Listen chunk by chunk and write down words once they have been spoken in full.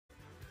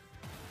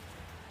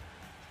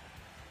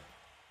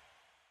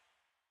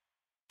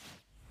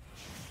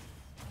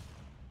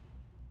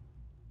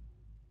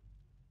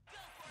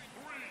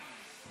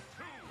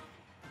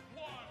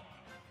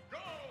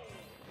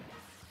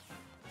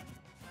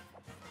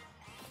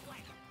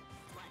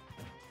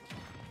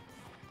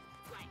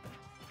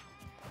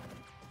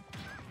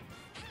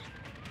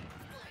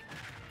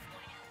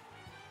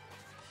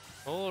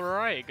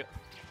Alright,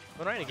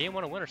 in game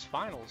 1 of Winners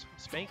Finals.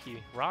 Spanky,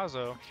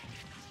 Razo.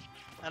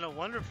 And a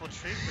wonderful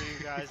treat for you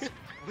guys.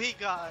 We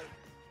got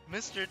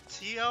Mr.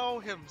 T.O.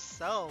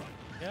 himself,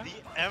 Yeah. the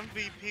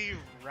MVP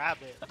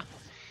Rabbit.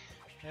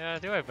 Yeah, I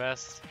do my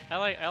best. I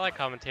like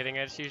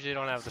commentating. I just usually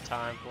don't have the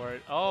time for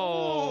it.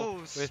 Oh,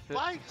 Ooh,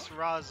 spikes,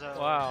 Razo.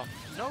 Wow.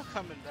 No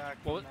coming back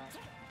from that.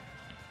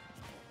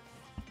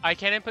 I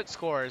can't input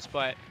scores,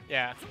 but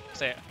yeah.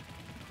 Say,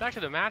 back to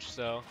the match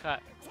though.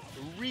 Got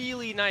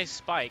really nice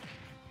spike.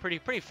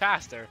 Pretty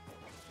fast there.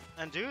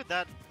 And dude,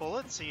 that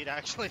bullet seed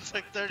actually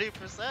took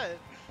 30%.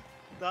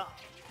 The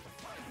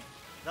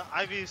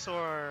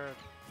Ivysaur.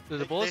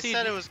 The bullet they seed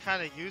said it was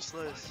kind of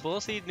useless.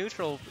 Bullet seed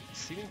neutral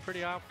seeming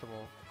pretty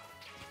optimal.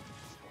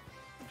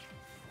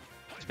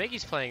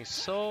 Spanky's playing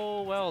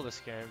so well this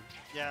game.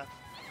 Yeah.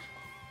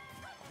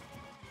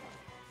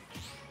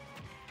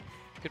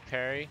 Good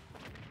parry.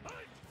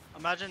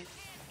 Imagine.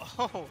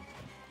 Oh,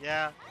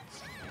 yeah.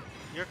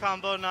 Your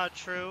combo not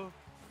true.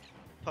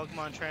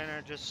 Pokemon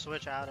trainer just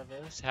switch out of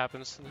it. This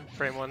happens.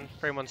 Frame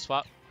one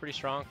swap. Pretty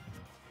strong.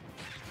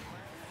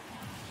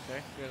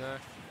 Okay, good.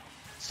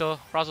 Still,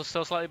 Razo's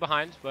still slightly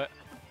behind, but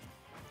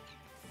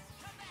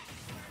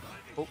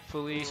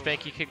hopefully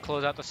Spanky can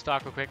close out the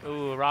stock real quick.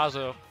 Ooh,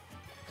 Razo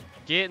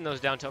getting those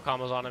down tilt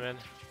combos on him in.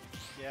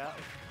 Yeah.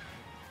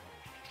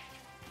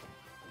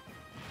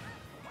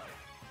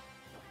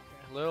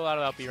 A little out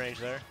of LP range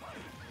there.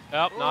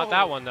 Oh, not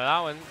that one though.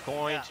 That one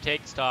going to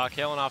take stock,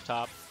 killing off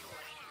top.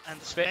 And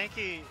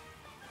Spanky,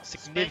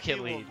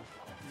 significant Spanky lead.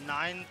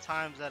 9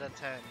 times out of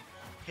 10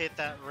 hit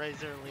that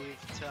Razor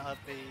Leaf to up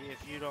B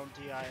if you don't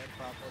DI it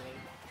properly.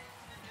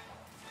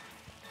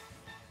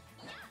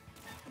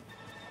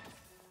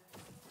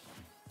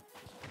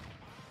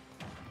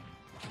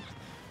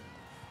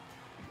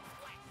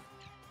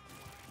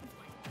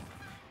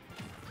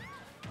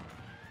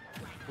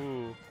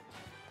 Ooh.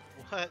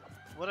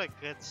 What a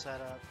good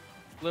setup.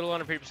 Little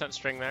under 50%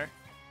 string there.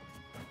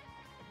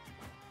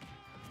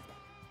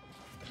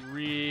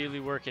 Really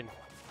working.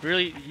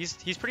 Really,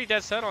 he's pretty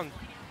dead set on.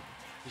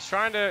 He's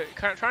trying to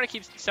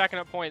keep stacking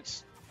up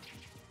points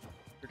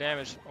for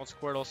damage on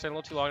Squirtle. Staying a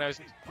little too long now. He's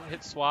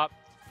hit swap.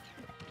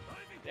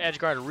 Edge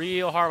guard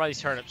real hard by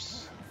these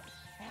turnips.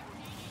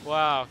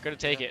 Wow, gonna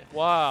take it.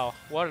 Wow,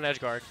 what an edge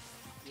guard.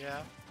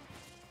 Yeah.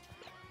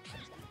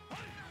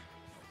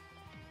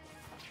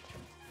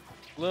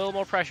 A little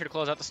more pressure to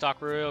close out the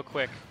stock real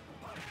quick.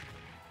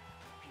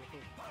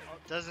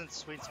 Doesn't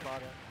sweet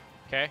spot it.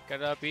 Okay,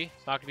 got it up B.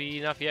 It's not gonna be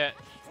enough yet.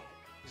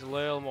 He's a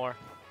little more.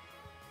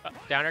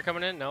 Down air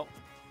coming in? Nope.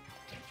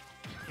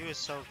 He was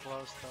so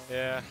close though.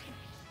 Yeah.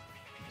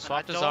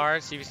 Swap to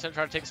Zard. See if he's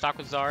trying to take stock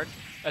with Zard.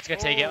 That's gonna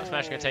take it.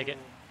 Smash gonna take it.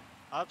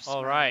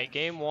 All right,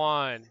 game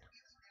 1.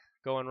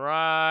 Going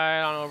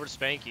right on over to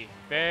Spanky.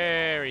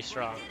 Very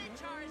strong.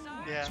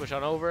 Yeah. Switch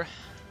on over.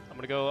 I'm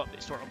gonna go up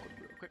the store real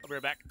quick. I'll be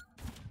right back.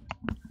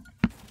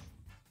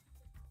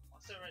 I'll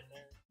sit right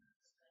there.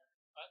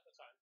 That's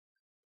fine.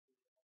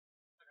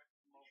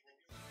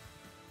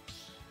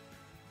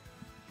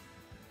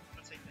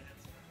 I'll take the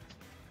headset.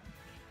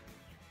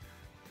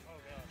 Oh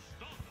gosh.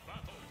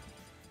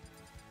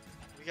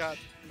 We got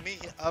me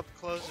up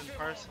close and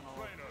personal.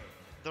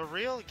 The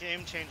real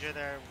game changer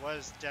there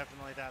was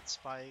definitely that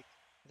spike.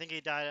 I think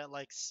he died at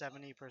like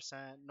 70%.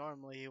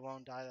 Normally he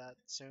won't die that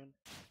soon.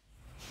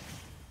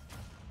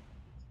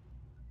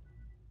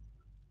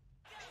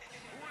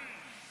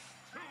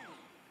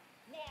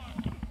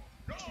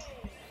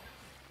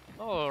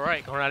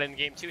 Alright, going right in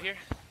game 2 here.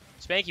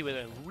 Spanky with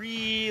a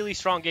really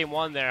strong game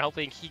 1 there.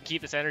 Hopefully he can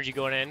keep this energy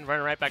going in.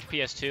 Running right back to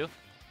PS2.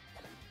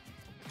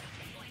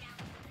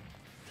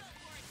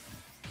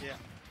 Yeah.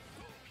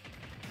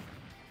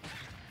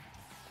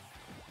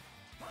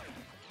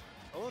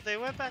 Oh, they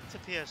went back to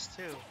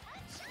PS2.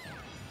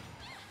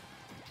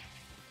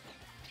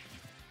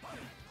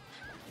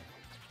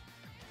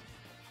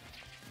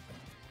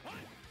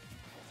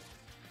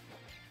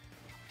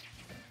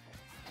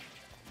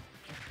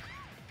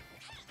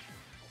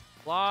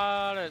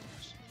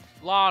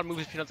 Lot of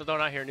moves Peanuts are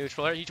throwing out here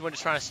neutral. Each one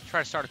just trying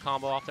to start a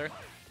combo off there.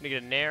 Gonna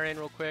get a nair in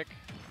real quick.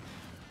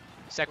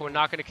 Second one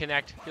not gonna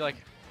connect. Feel like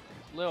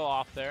a little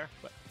off there,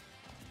 but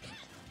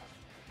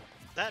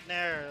That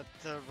nair,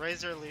 the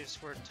Razor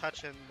Leaves were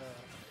touching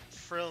the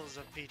frills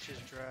of Peach's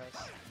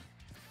dress.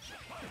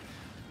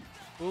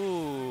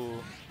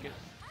 ooh, get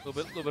a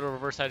little bit of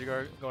reverse edge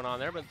guard going on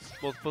there, but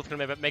both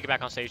gonna make it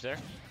back on stage there.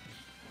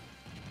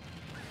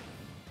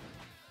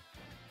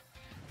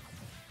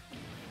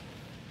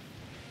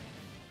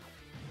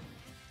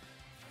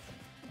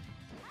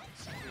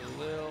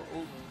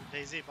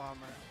 Daisy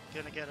Bomber,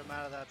 gonna get him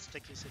out of that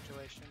sticky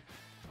situation.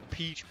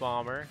 Peach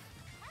Bomber.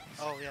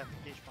 Oh yeah,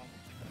 Peach Bomber.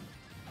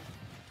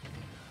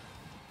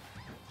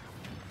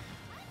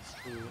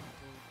 Ooh.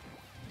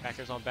 Back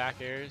airs on back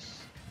airs.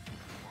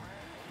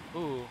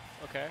 Ooh,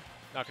 okay.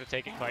 Not gonna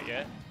take it quite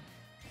yet.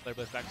 Flare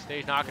Blitz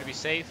backstage, not gonna be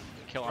safe.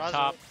 Kill on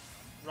top.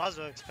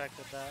 Razo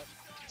expected that.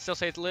 Still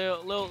say it's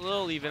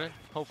little even.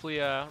 Hopefully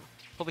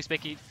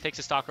Spanky takes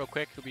his stock real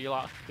quick. It'll be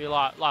a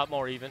lot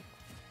more even.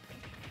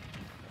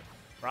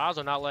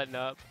 Razo not letting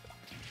up.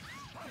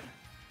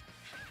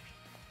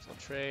 So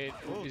trade.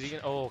 Ooh, is he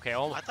gonna? Oh, okay.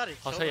 I thought he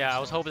killed Also, yeah, I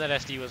was himself. hoping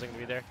that SD wasn't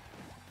gonna be there.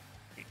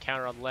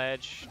 Counter on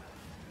ledge.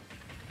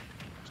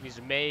 Just needs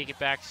to make it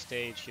back to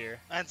stage here.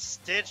 And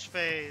Stitch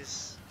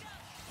phase.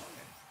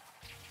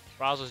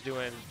 Razo's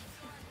doing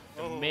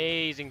an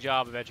amazing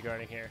job of edge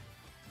guarding here.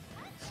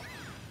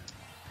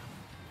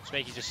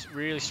 Spanky just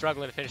really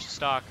struggling to finish the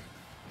stock.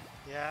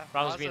 Yeah.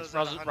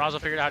 Razo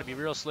figured out how to be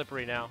real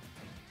slippery now.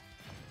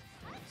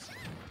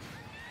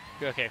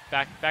 Okay,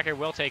 back here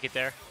will take it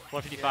there.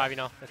 155, yeah. You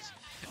know, that's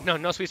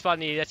no sweet spot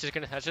needed.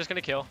 That's just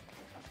gonna kill.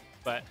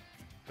 But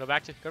go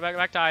back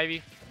to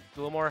Ivy. A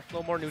little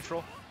more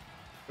neutral.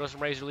 Throw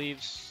some razor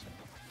leaves.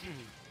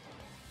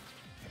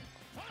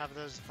 Have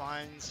those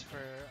vines for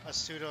a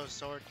pseudo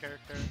sword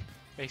character.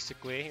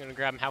 Basically, I'm gonna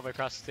grab him halfway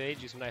across the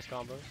stage. Do some nice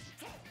combos.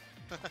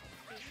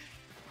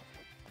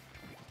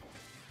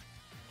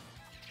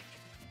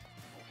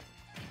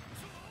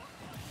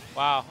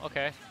 Wow.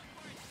 Okay.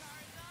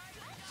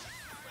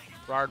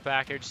 Rard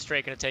back here, just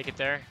straight gonna take it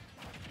there.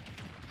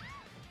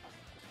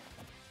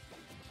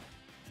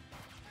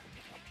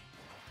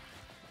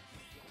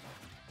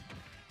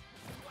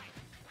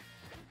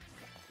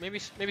 Maybe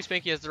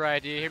Spanky has the right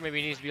idea here. Maybe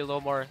he needs to be a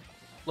little more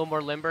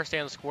limber, stay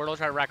on the Squirtle,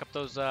 try to rack up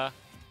those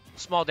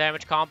small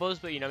damage combos.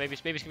 But you know, maybe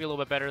it's gonna be a little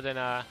bit better than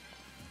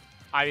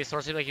Ivy. Sort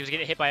of seemed like he was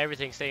getting hit by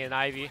everything, staying in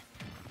Ivy.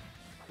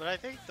 But I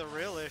think the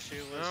real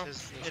issue was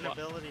his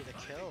inability to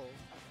kill.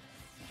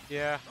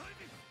 Yeah.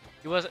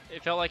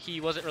 It felt like he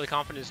wasn't really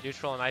confident in his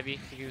neutral on Ivy.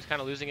 He was kind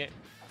of losing it.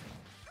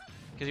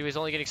 Because he was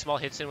only getting small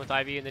hits in with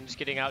Ivy and then just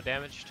getting out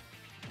damaged.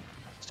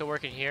 Still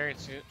working here.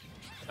 It's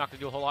not going to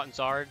do a whole lot in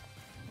Zard.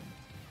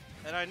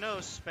 And I know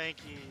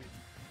Spanky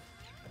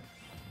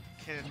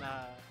can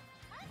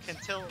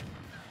tilt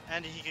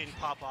and he can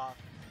pop off.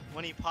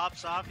 When he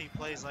pops off, he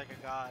plays like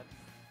a god.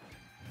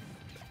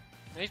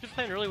 And he's been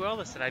playing really well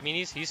this set. I mean,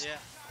 he's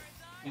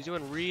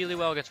doing really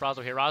well against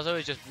Razo here. Razo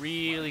is just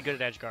really good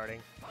at edge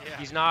guarding. Yeah.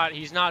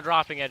 He's not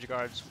dropping edge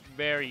guards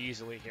very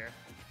easily here.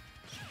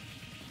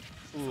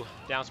 Ooh,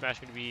 down smash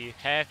going to be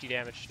hefty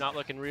damage. Not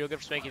looking real good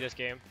for Spanky this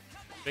game.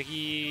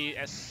 Spanky,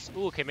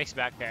 ooh, okay, makes it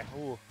back there.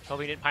 Ooh,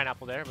 hoping he didn't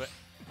pineapple there, but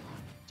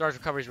Zard's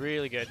recovery is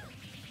really good.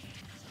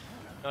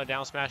 Another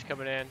down smash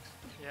coming in.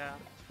 Yeah.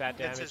 Bad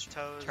damage. Hits his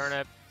toes.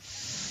 Turnip.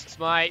 This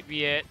might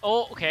be it.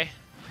 Oh, okay.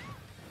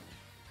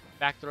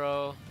 Back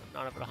throw.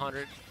 Not up at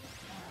 100.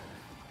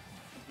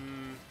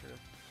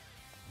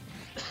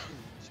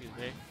 Excuse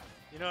me.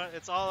 You know what?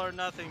 It's all or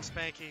nothing,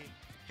 Spanky.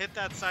 Hit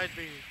that side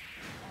B.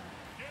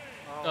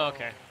 Oh,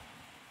 okay.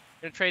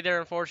 Gonna trade there,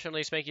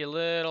 unfortunately. Spanky a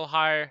little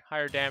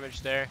higher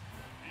damage there.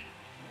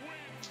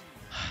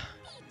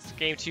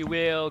 Game 2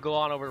 will go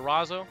on over to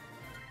Razo.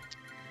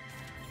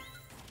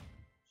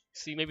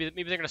 See, maybe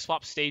they're gonna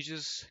swap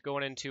stages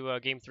going into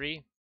Game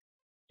 3.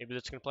 Maybe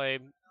that's gonna play.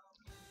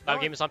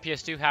 That game is on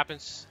PS2.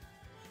 Happens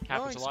a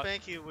lot.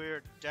 Spanky,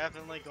 we're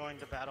definitely going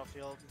to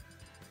Battlefield.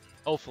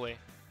 Hopefully.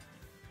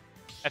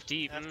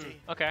 FD.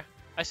 Okay,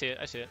 I see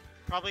it.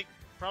 Probably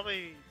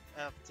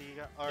FD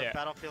or yeah.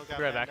 Battlefield got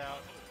banned out.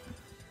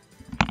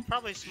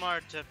 Probably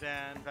smart to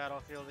ban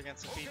Battlefield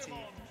against a PT.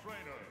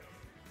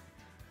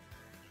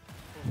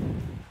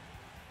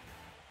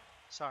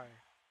 Sorry.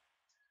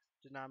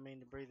 Did not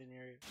mean to breathe in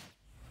your ear.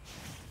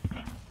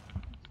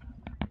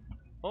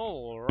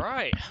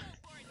 Alright.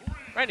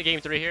 Right into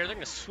Game 3 here. They're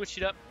going to switch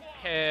it up.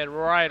 Head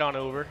right on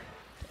over to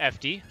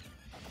FD.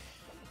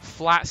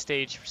 Flat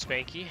stage for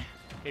Spanky.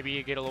 Maybe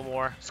you get a little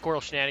more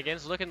Squirtle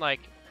shenanigans. Looking like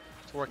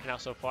it's working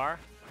out so far.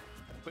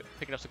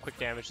 Picking up some quick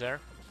damage there.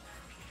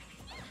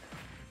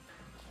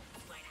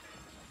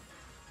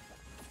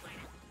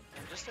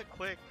 And just a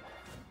quick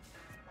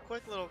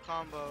little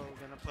combo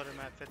gonna put him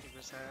at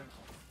 50%.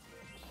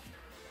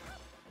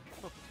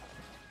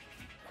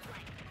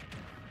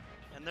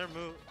 And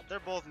they're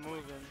both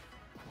moving.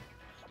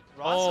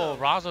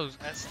 Razo's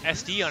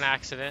SD on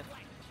accident.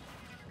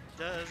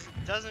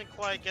 Doesn't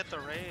quite get the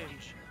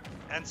range.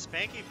 And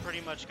Spanky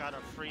pretty much got a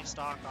free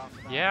stock off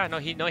of that.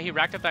 Yeah, he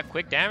racked up that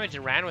quick damage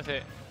and ran with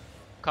it.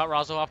 Caught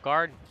Razo off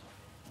guard.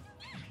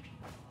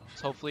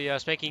 So hopefully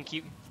Spanky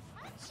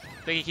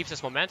keeps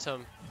this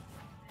momentum.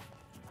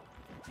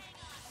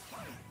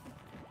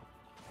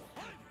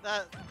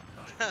 That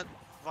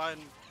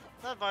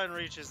vine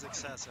reach is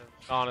excessive.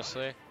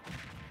 Honestly.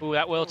 Ooh,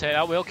 that will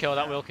kill.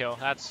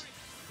 That's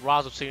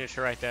Razo's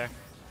signature right there.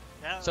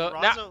 Yeah, so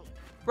Razo, now,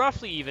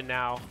 roughly even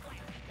now.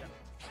 Yeah.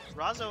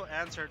 Razo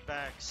answered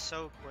back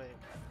so quick.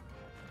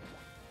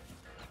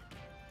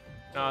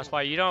 No, that's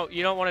why you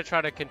don't want to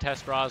try to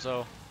contest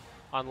Razo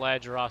on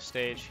ledge or off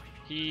stage.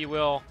 He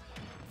will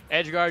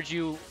edge guard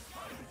you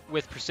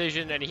with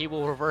precision, and he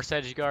will reverse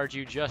edge guard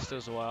you just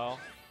as well.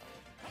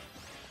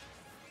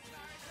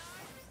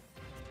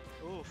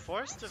 Ooh,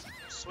 forced to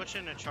switch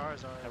into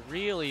Charizard.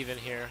 Real even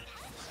here.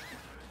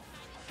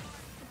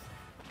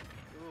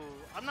 Ooh,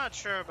 I'm not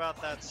sure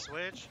about that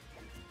switch.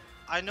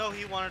 I know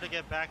he wanted to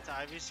get back to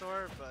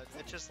Ivysaur, but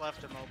it just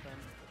left him open.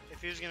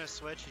 If he was gonna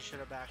switch, he should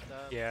have backed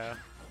up. Yeah.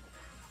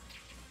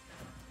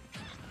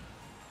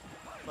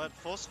 but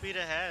full speed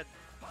ahead.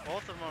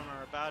 Both of them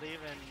are about even.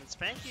 And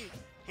Spanky,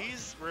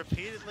 he's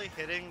repeatedly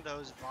hitting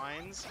those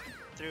vines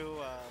through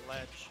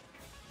ledge.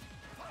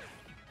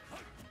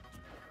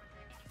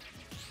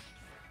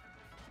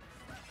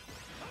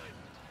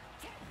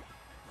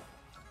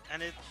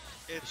 And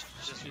it's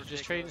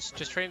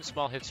just trading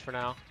small hits for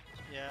now.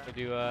 Yeah. To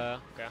do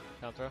okay,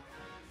 down throw.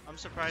 I'm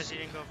surprised he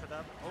didn't go for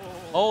that.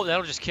 Oh,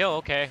 that'll just kill.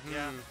 Okay.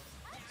 Yeah.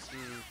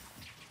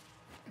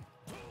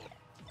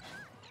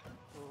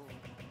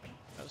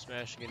 That was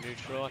smashing in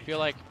neutral. I feel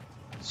like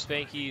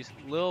Spanky's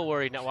a little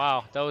worried now.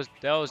 Wow, those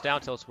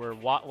down tilts were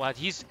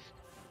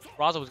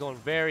Razo was going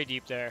very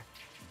deep there.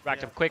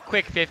 Racked up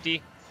quick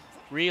 50.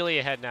 Really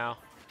ahead now.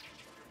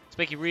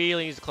 Spanky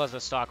really needs to close the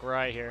stock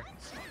right here.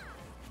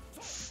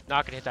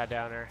 Not gonna hit that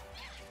downer.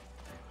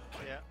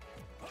 Yeah.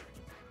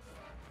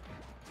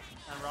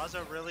 And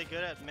Razo really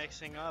good at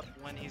mixing up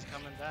when he's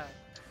coming back.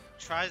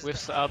 Tries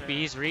Whiffs to the up.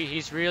 He's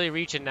really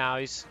reaching now.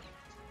 He's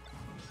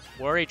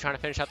worried, trying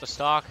to finish out the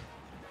stock.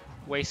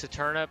 Waste the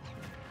turnip.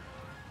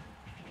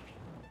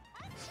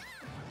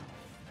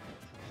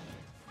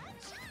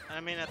 I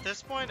mean, at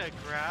this point, a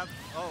grab.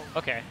 Oh.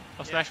 Okay.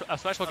 Up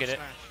smash will get it.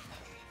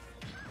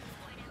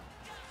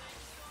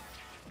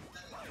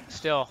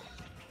 Still.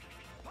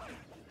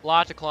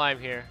 Lot to climb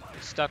here.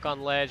 Stuck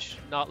on ledge.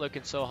 Not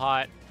looking so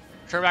hot.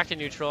 Turn back to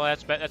neutral.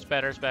 That's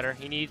better. It's better.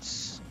 He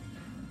needs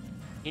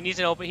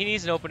an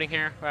opening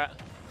here. Right.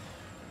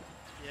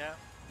 Yeah.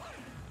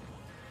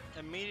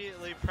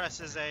 Immediately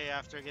presses A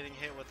after getting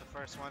hit with the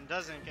first one.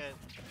 Doesn't get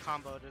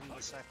comboed in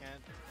the second.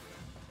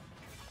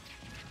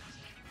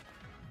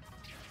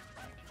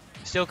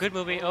 Still good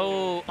moving.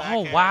 Oh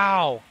air.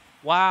 Wow.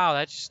 Wow,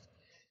 that's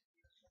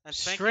and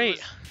straight.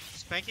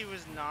 Spanky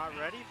was not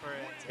ready for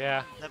it.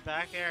 Yeah. The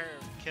back air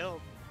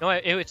killed. No,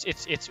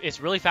 it's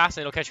really fast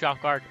and it'll catch you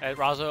off guard. At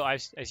Razo, I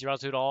see Razo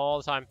do it all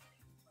the time.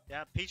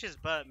 Yeah, Peach's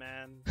butt,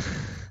 man.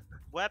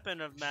 Weapon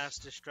of mass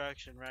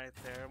destruction right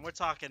there. And we're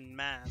talking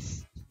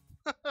mass.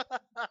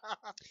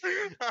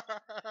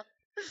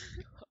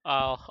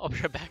 I'll be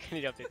right back. I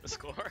need to update the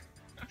score.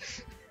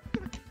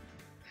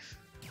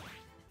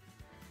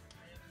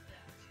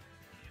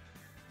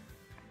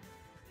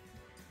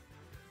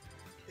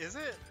 Is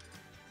it?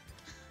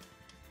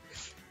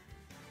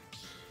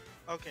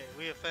 Okay,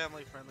 we have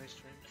family-friendly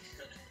stream.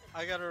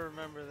 I gotta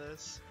remember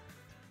this.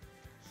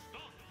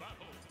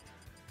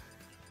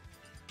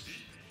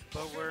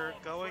 But we're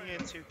going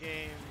into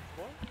game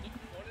 4?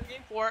 Going into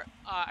game 4.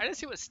 I didn't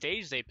see what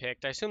stage they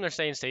picked. I assume they're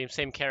saying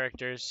same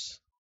characters.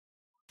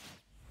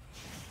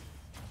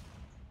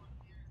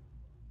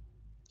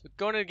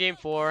 Going into game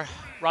 4,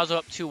 Razo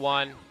up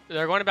 2-1.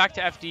 They're going back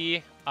to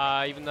FD,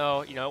 even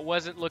though it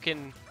wasn't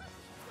looking.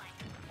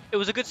 It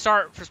was a good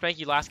start for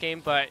Spanky last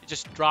game, but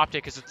just dropped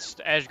it because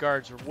the edge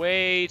guards were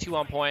way too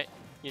on point.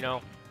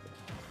 Ooh,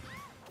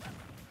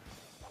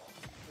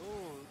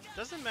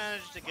 doesn't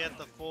manage to get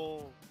the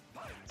full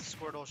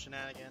Squirtle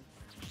shenanigan.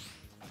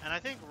 And I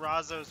think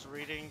Razo's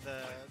reading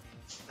the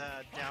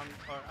down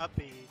or up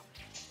B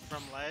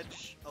from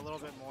ledge a little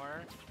bit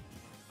more.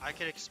 I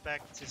could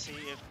expect to see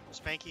if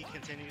Spanky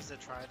continues to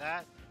try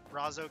that.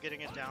 Razo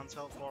getting a down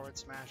tilt forward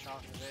smash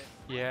off of it.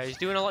 Yeah, he's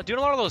doing a lot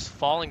of those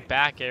falling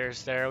back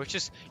airs there, which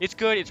is it's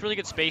good. It's really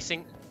good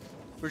spacing.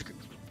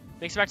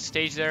 Makes it back to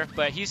stage there,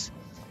 but he's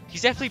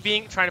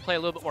definitely trying to play a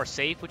little bit more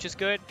safe, which is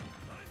good.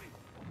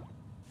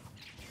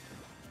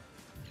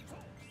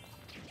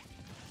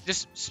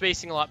 Just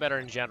spacing a lot better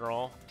in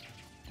general.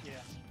 Yeah.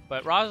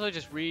 But Razo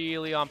just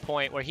really on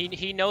point, where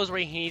he knows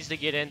where he needs to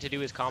get in to do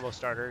his combo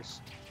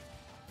starters.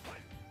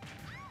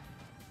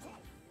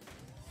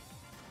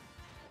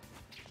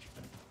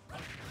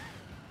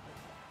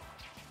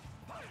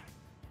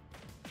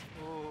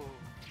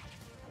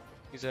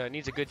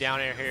 Needs a good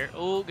down air here.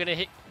 Oh, gonna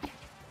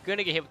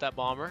get hit with that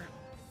bomber.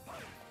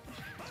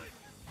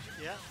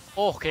 Yeah.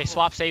 Oh, okay,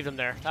 swap saved him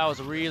there. That was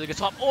a really good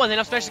swap. Oh, and then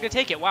up smash is gonna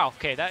take it. Wow.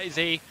 Okay, that is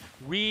a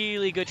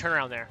really good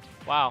turnaround there.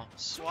 Wow.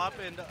 Swap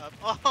into up.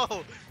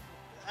 Oh,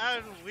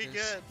 and we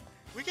get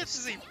to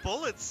see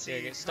bullets.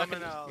 Yeah, get stuck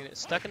in the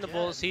again.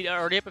 bullets. He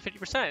already up at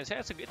 50%.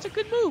 It's a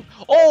good move.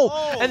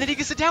 Oh, and then he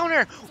gets the down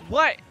air.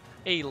 What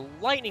a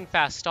lightning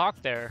fast stock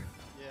there.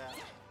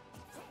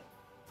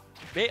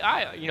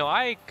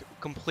 I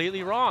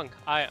completely wrong.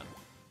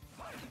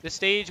 This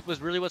stage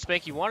was really what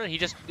Spanky wanted. He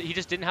just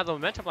didn't have the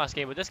momentum last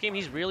game, but this game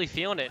he's really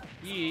feeling it.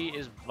 He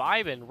is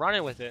vibing,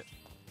 running with it.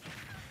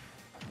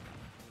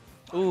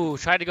 Ooh,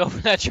 tried to go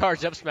for that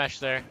charged up smash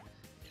there.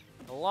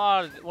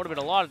 Would have been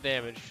a lot of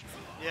damage.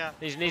 Yeah.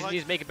 He needs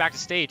to make it back to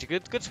stage.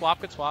 Good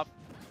swap.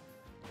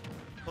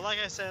 But like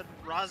I said,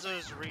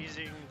 Razo's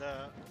reading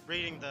the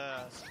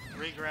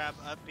regrab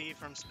up B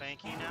from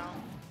Spanky now.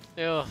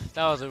 Ew,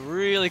 that was a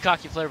really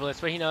cocky flare blitz,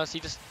 but he knows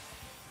he's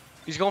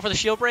going for the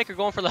shield break or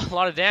going for a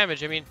lot of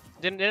damage. I mean,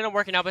 didn't end up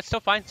working out, but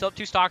still fine. Still up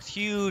 2 stocks,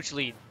 huge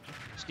lead.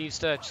 Just needs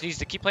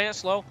to keep playing it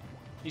slow.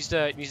 Needs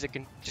to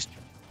just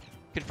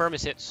confirm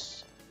his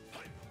hits.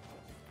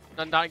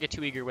 Not get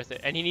too eager with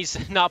it, and he needs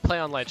to not play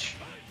on ledge.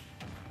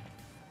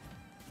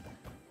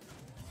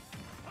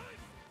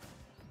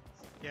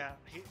 Yeah,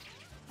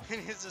 He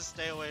needs to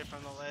stay away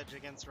from the ledge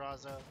against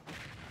Razo.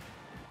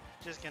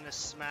 Just gonna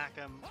smack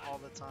him all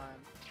the time.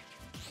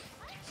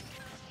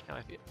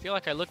 I feel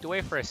like I looked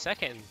away for a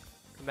second.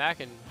 Come back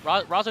and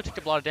Razo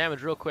took a lot of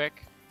damage real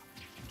quick.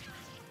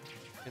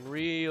 And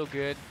real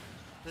good.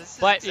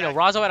 But you know,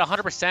 Razo at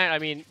 100%. I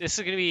mean, this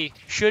is gonna be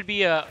should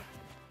be an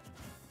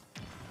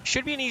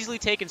easily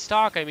taken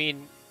stock. I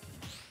mean,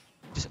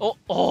 just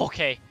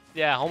okay,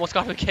 yeah, almost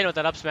got him again with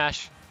that up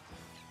smash.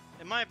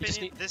 In my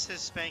opinion, this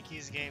is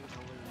Spanky's game to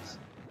lose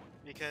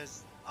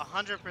because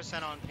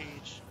 100% on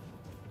Peach.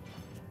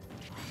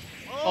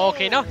 Oh,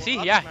 okay, no,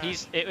 see, yeah,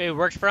 it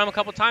worked for him a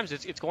couple times.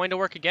 It's going to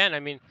work again.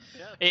 I mean,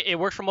 yeah. it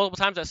worked for multiple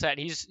times that set.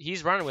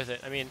 He's running with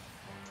it. I mean,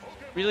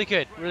 really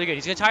good, really good.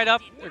 He's gonna tie it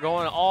up. They're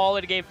going all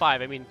into game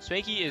 5. I mean,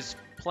 Spanky is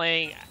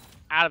playing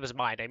out of his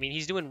mind. I mean,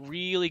 he's doing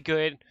really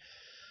good,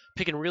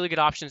 picking really good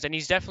options, and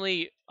he's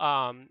definitely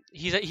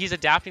he's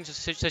adapting to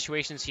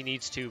situations he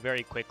needs to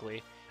very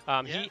quickly.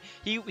 Yeah.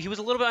 He was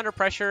a little bit under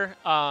pressure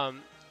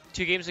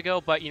 2 games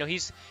ago, but you know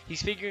he's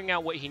figuring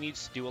out what he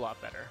needs to do a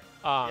lot better.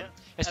 Yeah.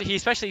 He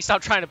especially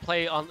stopped trying to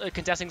play on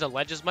contesting the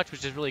ledge as much,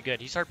 which is really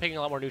good. He started picking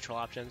a lot more neutral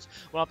options.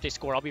 When update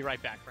score, I'll be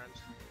right back, friends.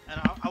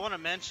 And I want to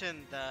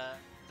mention the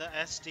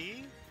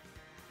SD,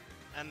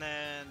 and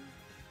then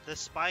the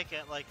spike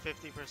at like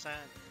 50%.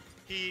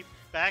 He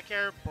back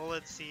air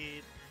bullet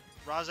seed.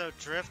 Razo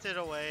drifted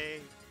away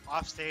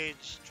off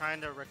stage,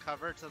 trying to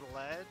recover to the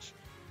ledge,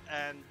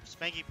 and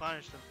Spanky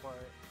punished him for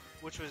it,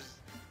 which was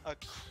a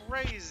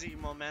crazy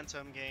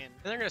momentum gain. And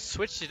they're going to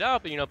switch it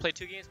up, you know, play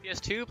 2 games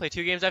PS2, play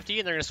 2 games FD,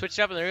 and they're going to switch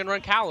it up, and they're going to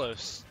run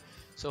Kalos.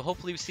 So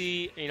hopefully we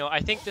see, you know,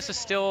 I think this is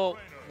still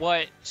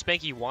what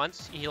Spanky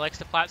wants. He likes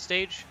the flat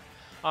stage.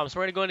 So we're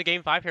going to go into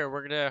game 5 here.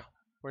 We're going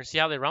to see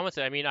how they run with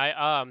it. I mean,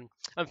 I'm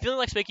feeling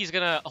like Spanky's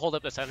going to hold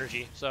up this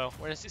energy. So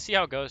we're going to see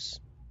how it goes.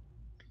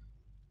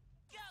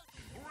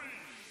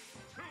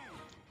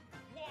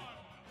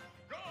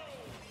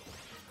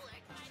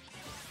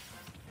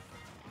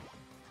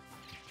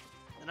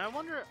 And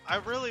I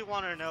really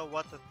want to know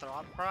what the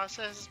thought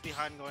process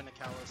behind going to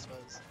Kalos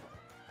was.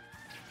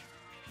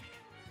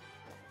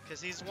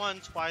 Because he's won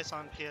twice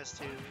on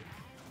PS2.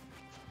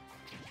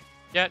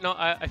 Yeah, no,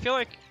 I feel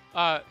like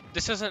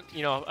this isn't,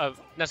 you know,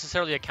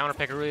 necessarily a counter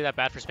pick or really that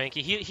bad for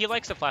Spanky. He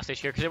likes the flash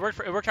stage here because it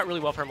worked out really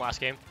well for him last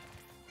game.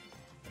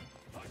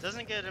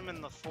 Doesn't get him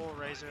in the full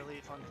Razor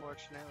Leaf,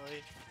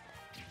 unfortunately.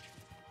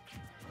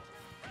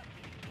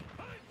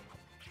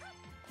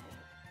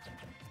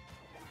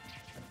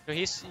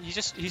 He's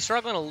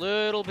struggling a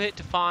little bit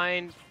to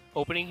find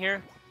opening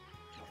here.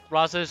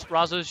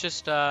 Razo's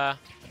just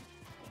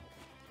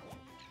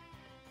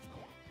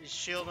he's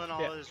shielding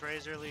all his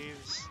Razor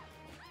Leaves,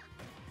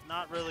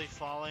 not really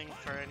falling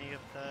for any of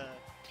the,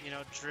 you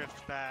know,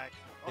 drift back.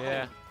 Oh.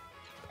 Yeah.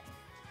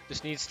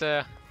 Just needs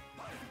to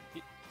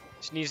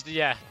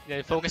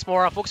focus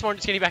more on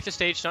just getting back to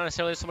stage, not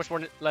necessarily so much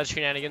more ledge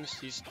shenanigans.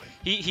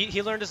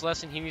 He learned his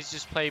lesson. He needs to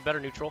just play better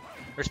neutral,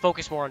 or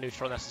focus more on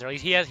neutral necessarily.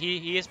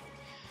 He is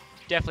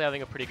definitely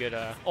having a pretty good.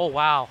 Oh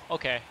wow.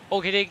 Okay.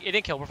 Okay, it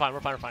didn't kill. We're fine.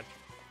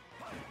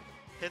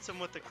 Hits him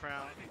with the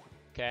crown.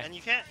 Okay. And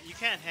you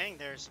can't hang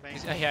there,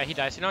 Spanky. Yeah, he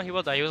dies. You know, he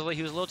will die. He was a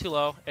little too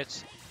low.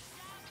 It's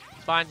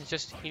fine. It's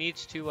just he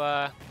needs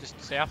to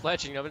just stay off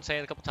ledge. You know, I've been saying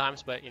it a couple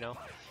times, but you know,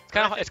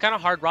 it's kind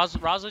of hard.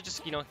 Razo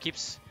just, you know,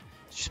 keeps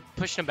just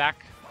pushing him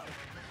back.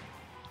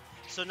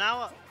 So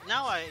now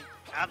I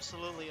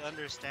absolutely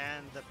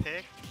understand the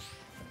pick.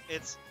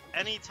 It's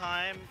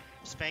anytime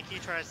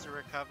Spanky tries to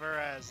recover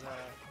as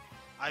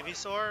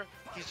Ivysaur,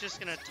 he's just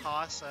gonna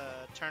toss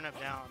a turnip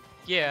down.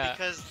 Yeah.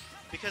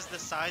 Because the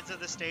sides of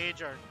the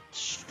stage are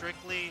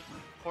strictly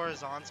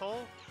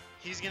horizontal,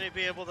 he's gonna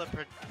be able to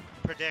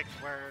predict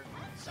where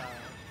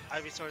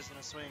Ivysaur is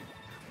gonna swing.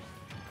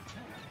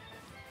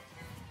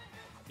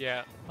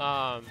 Yeah.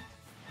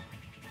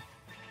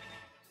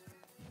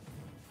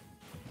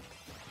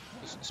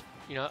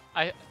 You know,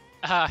 I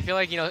feel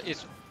like, you know,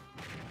 it's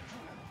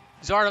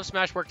Zard up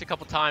smash worked a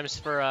couple times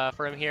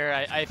for him here.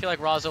 I feel like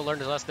Razo learned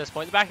his lesson at this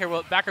point.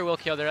 The backer will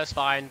kill there, that's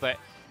fine, but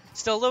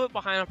still a little bit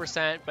behind on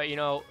percent. But you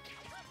know,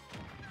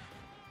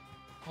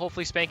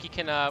 hopefully Spanky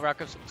can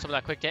rack up some of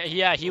that quick damage.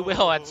 Yeah, he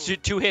will at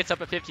 2 hits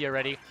up at 50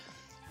 already.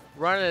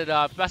 Running it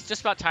up, that's just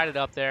about tied it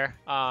up there.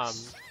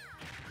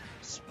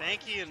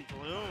 Spanky and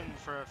Bloom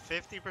for a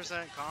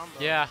 50% combo.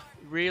 Yeah,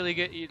 really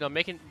good. You know,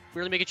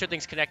 really making sure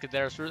things connected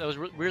there. That was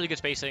really good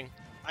spacing.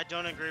 I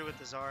don't agree with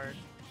the Zard.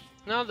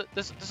 No, the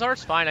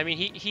Zard's fine. I mean,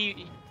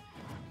 he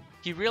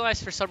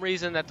realized for some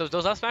reason that those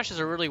up smashes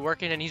are really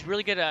working, and he's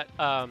really good at.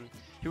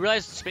 He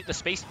realized the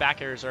spaced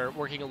back airs are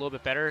working a little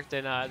bit better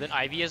than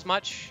Ivy as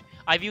much.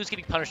 Ivy was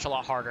getting punished a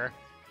lot harder.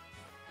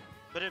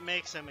 But it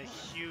makes him a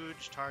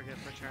huge target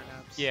for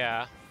turnips.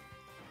 Yeah,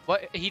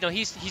 but you know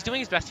he's doing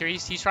his best here.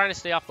 He's trying to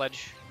stay off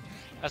ledge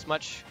as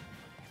much.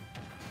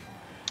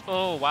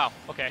 Oh wow.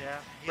 Okay. Yeah,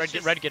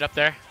 red get up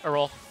there. A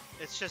roll.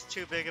 It's just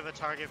too big of a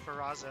target for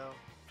Razo.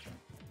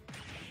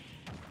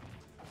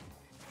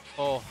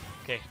 Oh,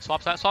 okay.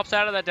 Swaps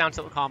out of that down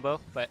tilt combo,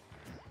 but.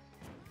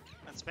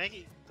 And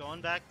Spanky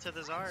going back to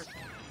the Zard.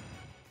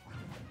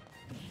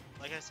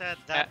 Like I said,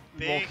 that won't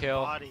big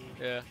kill. body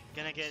Yeah.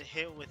 gonna get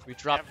hit with We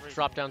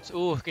drop down.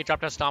 Ooh, okay, drop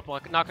down stomp.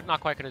 Not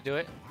quite gonna do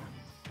it.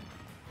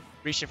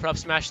 Reaching for up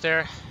smash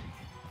there.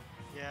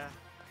 Yeah.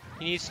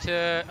 He needs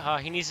to.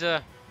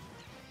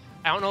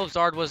 I don't know if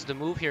Zard was the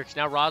move here because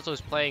now Razo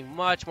is playing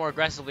much more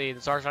aggressively and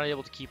Zard's not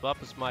able to keep up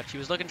as much. He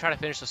was looking to try to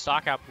finish the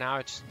stock out, but now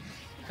it's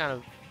kind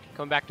of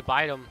coming back to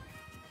bite him.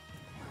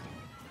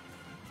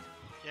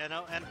 Yeah,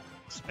 no, and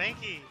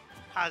Spanky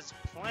has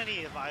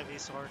plenty of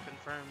Ivysaur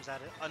confirms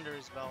under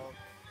his belt.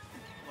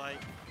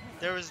 Like,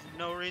 there was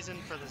no reason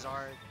for the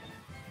Zard.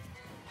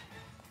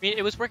 I mean,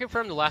 it was working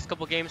for him the last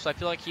couple games, so I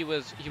feel like he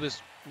was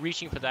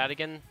reaching for that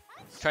again,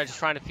 just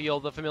trying to feel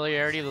the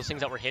familiarity of those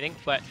things that were hitting.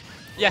 But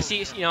yeah,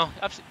 see, you know,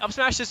 up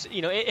smash is,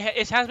 you know,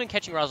 it has been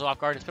catching Razo off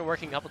guard. It's been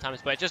working a couple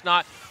times, but just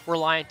not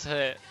reliant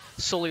to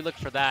solely look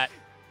for that.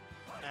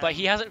 But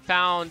he hasn't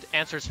found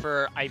answers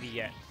for Ivy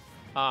yet,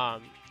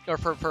 or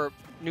for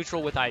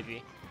neutral with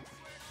Ivy.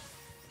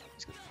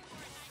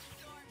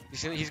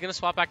 He's gonna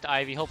swap back to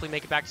Ivy. Hopefully,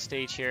 make it back to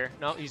stage here.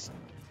 No, he's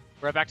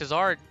right back to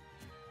Zard.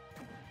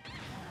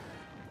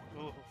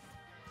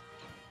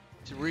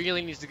 He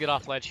really needs to get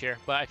off ledge here,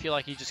 but I feel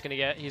like he's gonna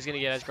get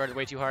edge guarded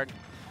way too hard.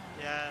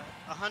 Yeah,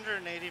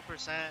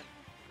 180%.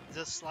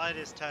 The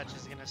slightest touch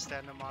is gonna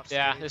stand him off stage.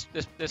 Yeah,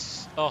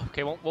 this. Oh,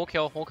 okay, won't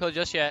kill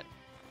just yet.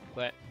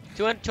 But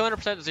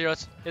 200% to 0.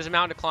 Is a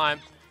mountain to climb.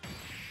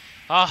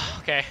 Oh,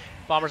 okay.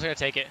 Bomber's gonna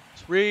take it.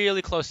 It's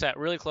really close set.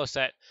 Really close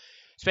set.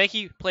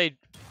 Spanky played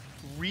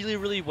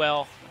really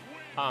well.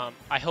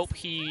 I hope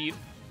he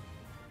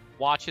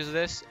watches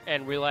this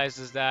and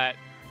realizes that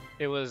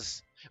it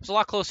was a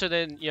lot closer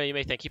than you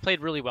may think. He played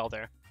really well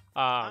there.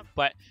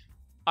 But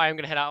I am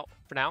gonna head out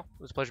for now.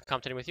 It was a pleasure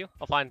commentating with you.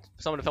 I'll find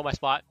someone to fill my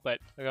spot, but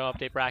I'm gonna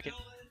update bracket.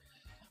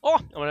 Oh,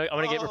 I'm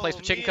gonna get replaced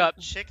with Chicken Cup.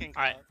 Chicken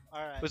Cup.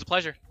 All right. It was a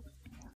pleasure.